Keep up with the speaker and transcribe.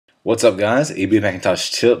What's up, guys?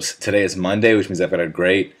 smcFanControl. Today is Monday, which means I've got a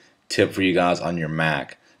great tip for you guys on your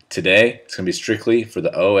Mac. Today, it's going to be strictly for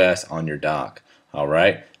the OS on your dock.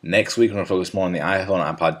 Alright, next week we're going to focus more on the iPhone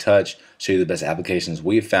and iPod Touch, show you the best applications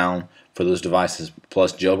we've found for those devices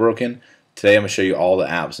plus jailbroken. Today I'm going to show you all the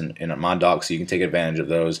apps in my dock so you can take advantage of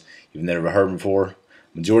those you've never heard before.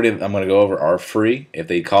 Majority of them I'm going to go over are free. If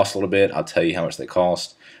they cost a little bit, I'll tell you how much they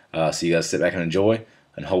cost. So you guys sit back and enjoy,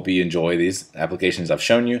 and hope you enjoy these applications I've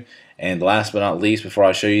shown you. And last but not least, before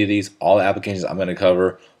I show you these, all the applications I'm going to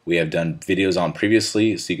cover we have done videos on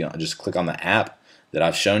previously, so you can just click on the app that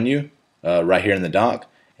I've shown you right here in the dock,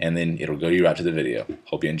 and then it'll go you right to the video.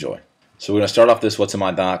 Hope you enjoy. So we're going to start off this What's in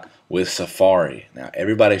My Dock with Safari. Now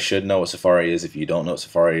everybody should know what Safari is. If you don't know what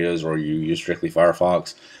Safari is, or you use strictly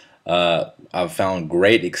Firefox, I've found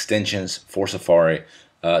great extensions for Safari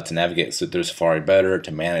to navigate through Safari better,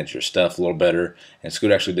 to manage your stuff a little better. And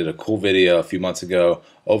Scoot actually did a cool video a few months ago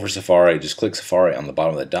over Safari. Just click Safari on the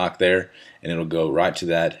bottom of the dock there, and it'll go right to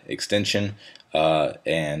that extension.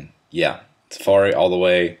 And yeah, Safari all the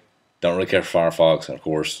way. Don't really care for Firefox. And of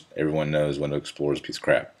course, everyone knows Windows Explorer is a piece of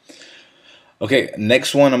crap. Okay,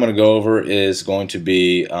 next one I'm going to go over is going to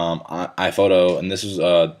be iPhoto, and this is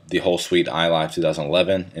the whole suite iLife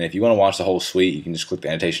 2011. And if you want to watch the whole suite, you can just click the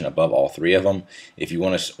annotation above all three of them. If you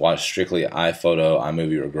want to watch strictly iPhoto,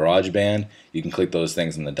 iMovie, or GarageBand, you can click those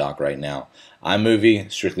things in the dock right now.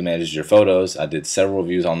 iMovie strictly manages your photos. I did several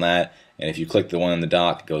reviews on that, and if you click the one in the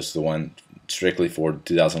dock, it goes to the one strictly for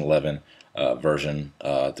 2011 version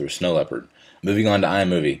through Snow Leopard. Moving on to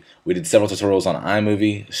iMovie, we did several tutorials on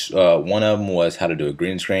iMovie. One of them was how to do a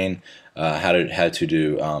green screen, how to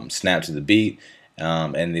do snap to the beat,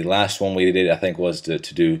 and the last one we did, I think, was to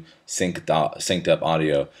do synced up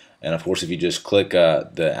audio. And of course, if you just click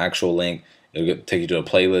the actual link, it'll take you to a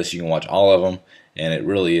playlist. You can watch all of them, and it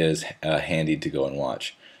really is handy to go and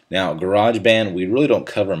watch. Now, GarageBand, we really don't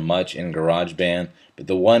cover much in GarageBand, but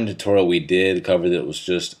the one tutorial we did cover that was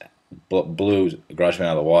just blew GarageBand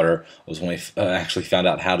out of the water was when we actually found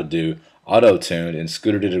out how to do auto-tune, and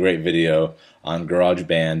Scooter did a great video on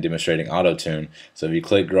GarageBand demonstrating auto-tune. So if you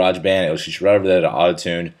click GarageBand, it'll shoot you right over there to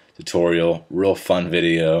auto-tune tutorial. Real fun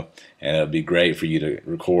video, and it'll be great for you to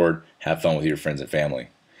record, have fun with your friends and family.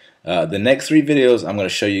 The next three videos I'm going to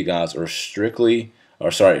show you guys are strictly,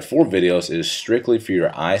 or sorry, 4 videos is strictly for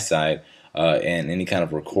your eyesight and any kind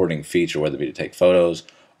of recording feature, whether it be to take photos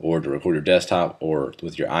or to record your desktop or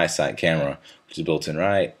with your eyesight camera, which is built in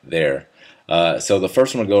right there. So the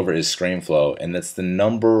first one we'll go over is ScreenFlow, and that's the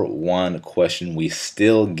 #1 question we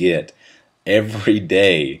still get every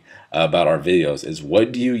day about our videos is,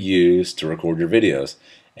 what do you use to record your videos?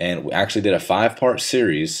 And we actually did a 5-part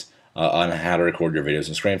series on how to record your videos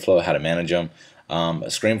in ScreenFlow, how to manage them.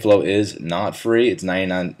 ScreenFlow is not free. It's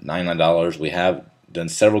 $99. We have done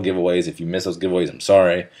several giveaways. If you miss those giveaways, I'm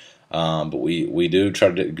sorry. But we do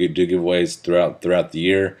try to do giveaways throughout the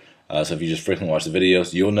year. So if you just frequently watch the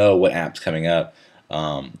videos, you'll know what app's coming up,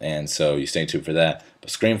 and so you stay tuned for that.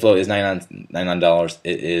 But ScreenFlow is $99.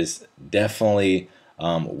 It is definitely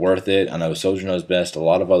worth it. I know Soldier Knows Best. A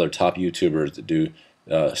lot of other top YouTubers that do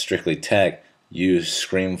strictly tech use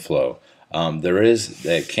ScreenFlow. There is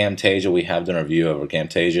that Camtasia. We have done a review over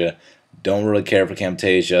Camtasia. Don't really care for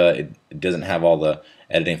Camtasia. It doesn't have all the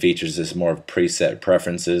editing features. This is more of preset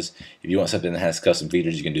preferences. If you want something that has custom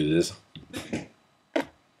features, you can do this,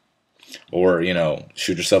 or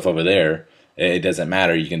shoot yourself over there. It doesn't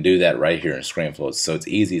matter. You can do that right here in ScreenFlow. So it's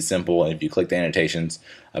easy, simple, and if you click the annotations,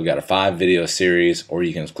 I've got a 5-video series, or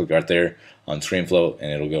you can click right there on ScreenFlow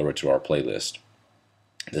and it'll go right to our playlist.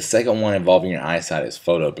 The second one involving your eyesight is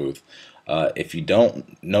Photo Booth. If you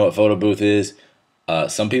don't know what Photo Booth is,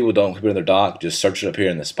 some people don't put it in their dock. Just search it up here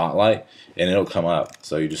in the spotlight and it'll come up.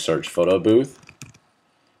 So you just search Photo Booth,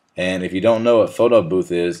 and if you don't know what Photo Booth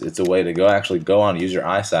is, it's a way to actually go on, use your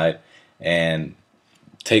eyesight, and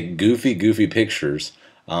take goofy pictures.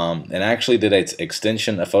 And I actually did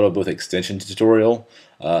a Photo Booth extension tutorial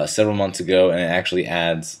several months ago, and it actually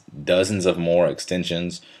adds dozens of more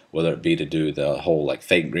extensions, whether it be to do the whole like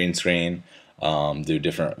fake green screen, do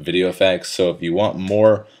different video effects. So if you want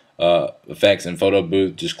more effects in Photo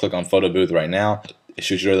Booth, just click on Photo Booth right now. It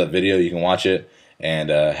shoots you that video. You can watch it and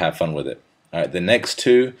have fun with it. Alright, the next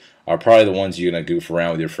 2 are probably the ones you're going to goof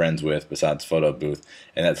around with your friends with besides Photo Booth,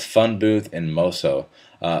 and that's Fun Booth and Moso.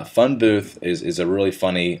 Fun Booth is a really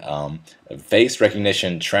funny face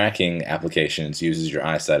recognition tracking application. It uses your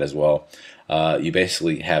eyesight as well. You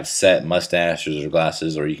basically have set mustaches or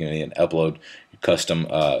glasses, or you can even upload custom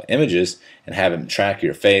images and have it track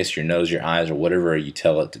your face, your nose, your eyes, or whatever you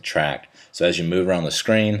tell it to track. So as you move around the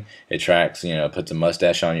screen, it tracks, puts a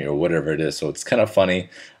mustache on you or whatever it is. So it's kind of funny,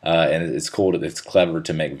 and it's cool. It's clever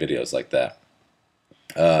to make videos like that.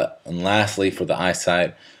 And lastly, for the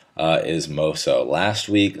eyesight, is Moso. Last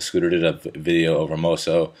week, Scooter did a video over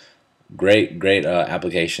Moso. Great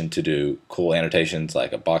application to do cool annotations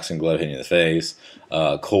like a boxing glove hitting you in the face,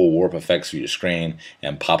 cool warp effects for your screen,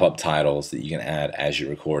 and pop-up titles that you can add as you're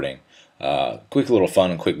recording. Quick little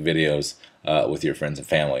fun and quick videos with your friends and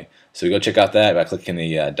family. So go check out that by clicking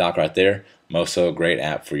the dock right there. Moso, great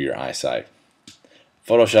app for your eyesight.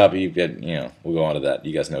 Photoshop, you get, we'll go on to that.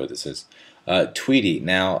 You guys know what this is. Tweety.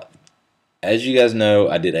 Now, as you guys know,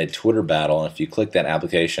 I did a Twitter battle, and if you click that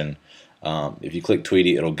application, if you click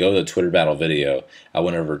Tweety, it'll go to the Twitter battle video. I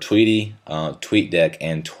went over Tweety, TweetDeck,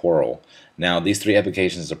 and Twirl. Now, these three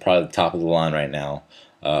applications are probably the top of the line right now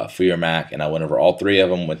for your Mac, and I went over all three of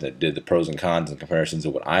them, did the pros and cons and comparisons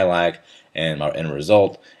of what I like and my end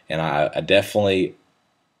result, and I definitely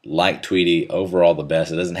like Tweety overall the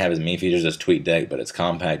best. It doesn't have as many features as TweetDeck, but it's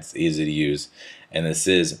compact, it's easy to use, and this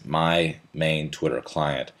is my main Twitter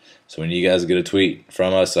client. So when you guys get a tweet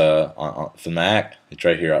from us from Mac, it's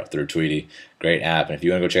right here through Tweety. Great app, and if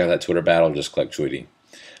you want to go check out that Twitter battle, just click Tweety.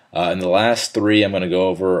 And the last three I'm going to go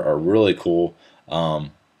over are really cool.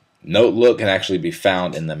 Notebook can actually be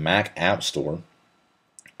found in the Mac App Store.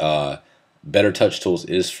 Better Touch Tools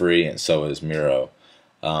is free, and so is Miro.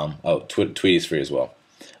 Tweety is free as well.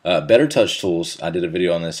 Better Touch Tools, I did a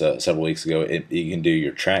video on this several weeks ago. You can do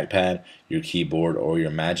your trackpad, your keyboard, or your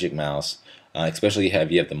Magic Mouse. Especially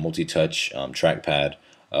if you have the multi-touch trackpad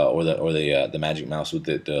or the Magic Mouse with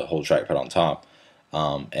the whole trackpad on top.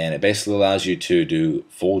 And it basically allows you to do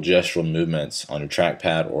full gestural movements on your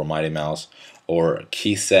trackpad or Mighty Mouse, or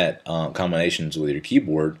key set combinations with your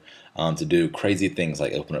keyboard to do crazy things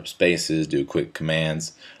like open up spaces, do quick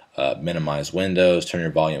commands, minimize windows, turn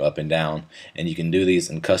your volume up and down, and you can do these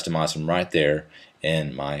and customize them right there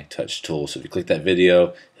in My Touch Tool. So if you click that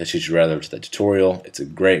video, it'll shoot you right over to that tutorial. It's a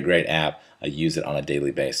great app. I use it on a daily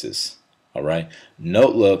basis. Alright,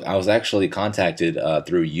 Notebook, I was actually contacted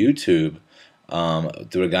through YouTube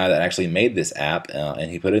through a guy that actually made this app, and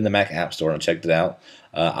he put it in the Mac App Store, and checked it out.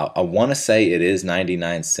 I want to say it is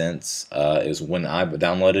 99 cents is when I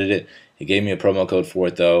downloaded it. He gave me a promo code for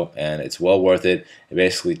it though, and it's well worth it. It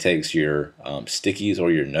basically takes your stickies or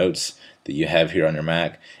your notes that you have here on your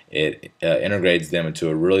Mac. It integrates them into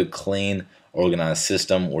a really clean, organized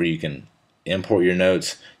system where you can import your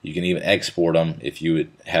notes. You can even export them if you would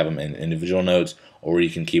have them in individual notes, or you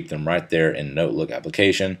can keep them right there in Notebook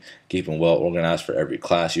application. Keep them well organized for every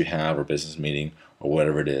class you have or business meeting or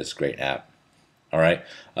whatever it is. Great app. Alright,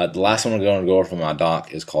 the last one I'm going to go over from my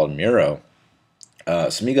dock is called Miro.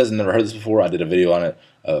 Some of you guys have never heard this before. I did a video on it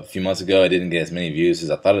a few months ago. I didn't get as many views as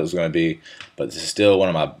I thought it was going to be, but this is still one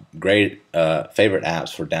of my great favorite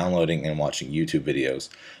apps for downloading and watching YouTube videos.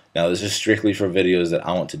 Now, this is strictly for videos that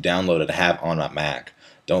I want to download and have on my Mac.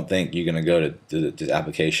 Don't think you're going to go to this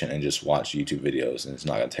application and just watch YouTube videos, and it's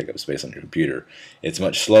not going to take up space on your computer. It's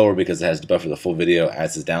much slower because it has to buffer the full video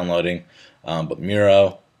as it's downloading. But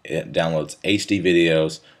Miro, it downloads HD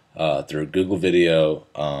videos through Google Video,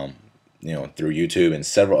 through YouTube and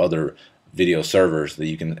several other video servers that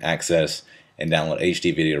you can access and download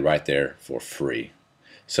HD video right there for free.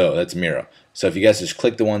 So that's Miro. So if you guys just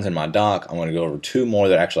click the ones in my dock, I'm going to go over two more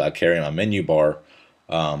that actually I carry in my menu bar,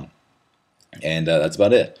 and that's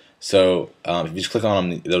about it. So if you just click on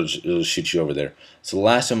them, it'll shoot you over there. So the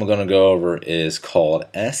last one we're going to go over is called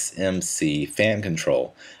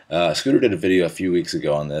smcFanControl. Scooter did a video a few weeks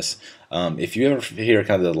ago on this. If you ever hear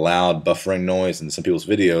kind of the loud buffering noise in some people's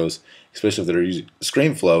videos, especially if they're using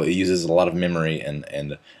ScreenFlow, it uses a lot of memory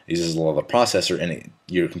and uses a lot of the processor, and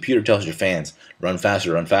your computer tells your fans, run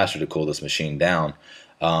faster to cool this machine down.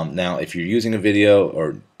 Now, if you're using a video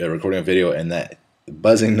or recording a video and that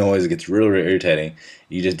buzzing noise gets really irritating,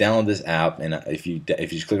 you just download this app, and if you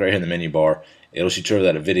just click right here in the menu bar, it'll shoot you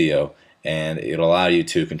over that video, and it'll allow you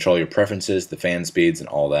to control your preferences, the fan speeds, and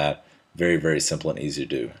all that. Very simple and easy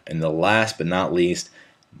to do. And the last but not least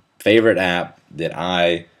favorite app that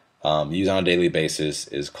I use on a daily basis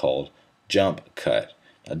is called JumpCut.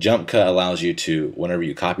 Now, JumpCut allows you to, whenever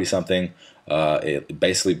you copy something, it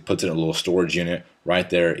basically puts it in a little storage unit right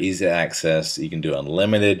there, easy to access. You can do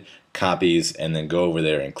unlimited copies and then go over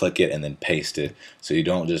there and click it and then paste it, so you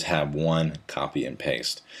don't just have one copy and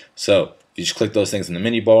paste. So you just click those things in the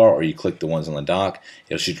menu bar, or you click the ones on the dock,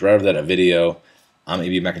 it'll shoot right over that a video. I'm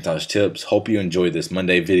smcFanControl. Hope you enjoyed this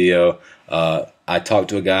Monday video. I talked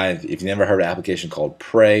to a guy. If you've never heard of an application called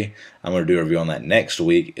Pray, I'm going to do a review on that next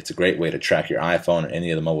week. It's a great way to track your iPhone or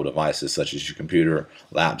any of the mobile devices, such as your computer,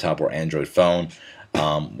 laptop, or Android phone.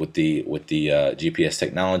 with the GPS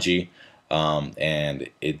technology, and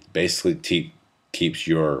it basically keeps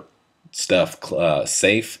your stuff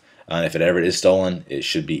safe. If it ever is stolen, it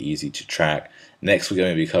should be easy to track. Next, we're going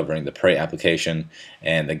to be covering the Prey application,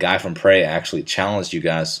 and the guy from Prey actually challenged you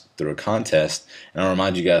guys through a contest. And I'll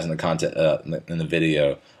remind you guys in the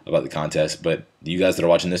video about the contest. But you guys that are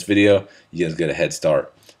watching this video, you guys get a head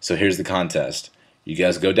start. So here's the contest. You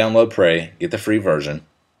guys go download Prey, get the free version.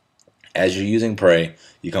 As you're using Prey,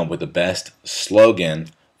 you come up with the best slogan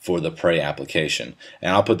for the Prey application,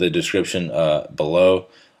 and I'll put the description below.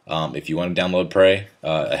 If you want to download Prey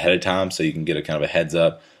ahead of time, so you can get a kind of a heads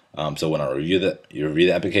up. So when I review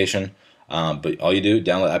the application, but all you do,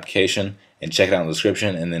 download the application and check it out in the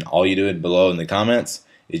description, and then all you do below in the comments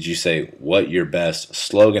is you say what your best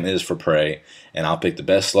slogan is for Prey, and I'll pick the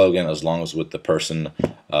best slogan as long as with the person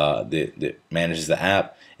that manages the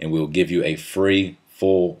app, and we'll give you a free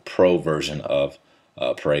full pro version of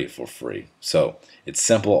Prey for free. So it's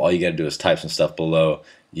simple. All you got to do is type some stuff below.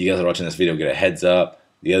 You guys are watching this video, get a heads up.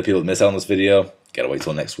 The other people that miss out on this video, gotta wait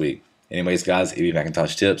till next week. Anyways, guys,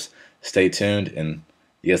 macintoshtipz. Stay tuned, and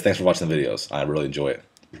you guys, thanks for watching the videos. I really enjoy it.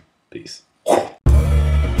 Peace.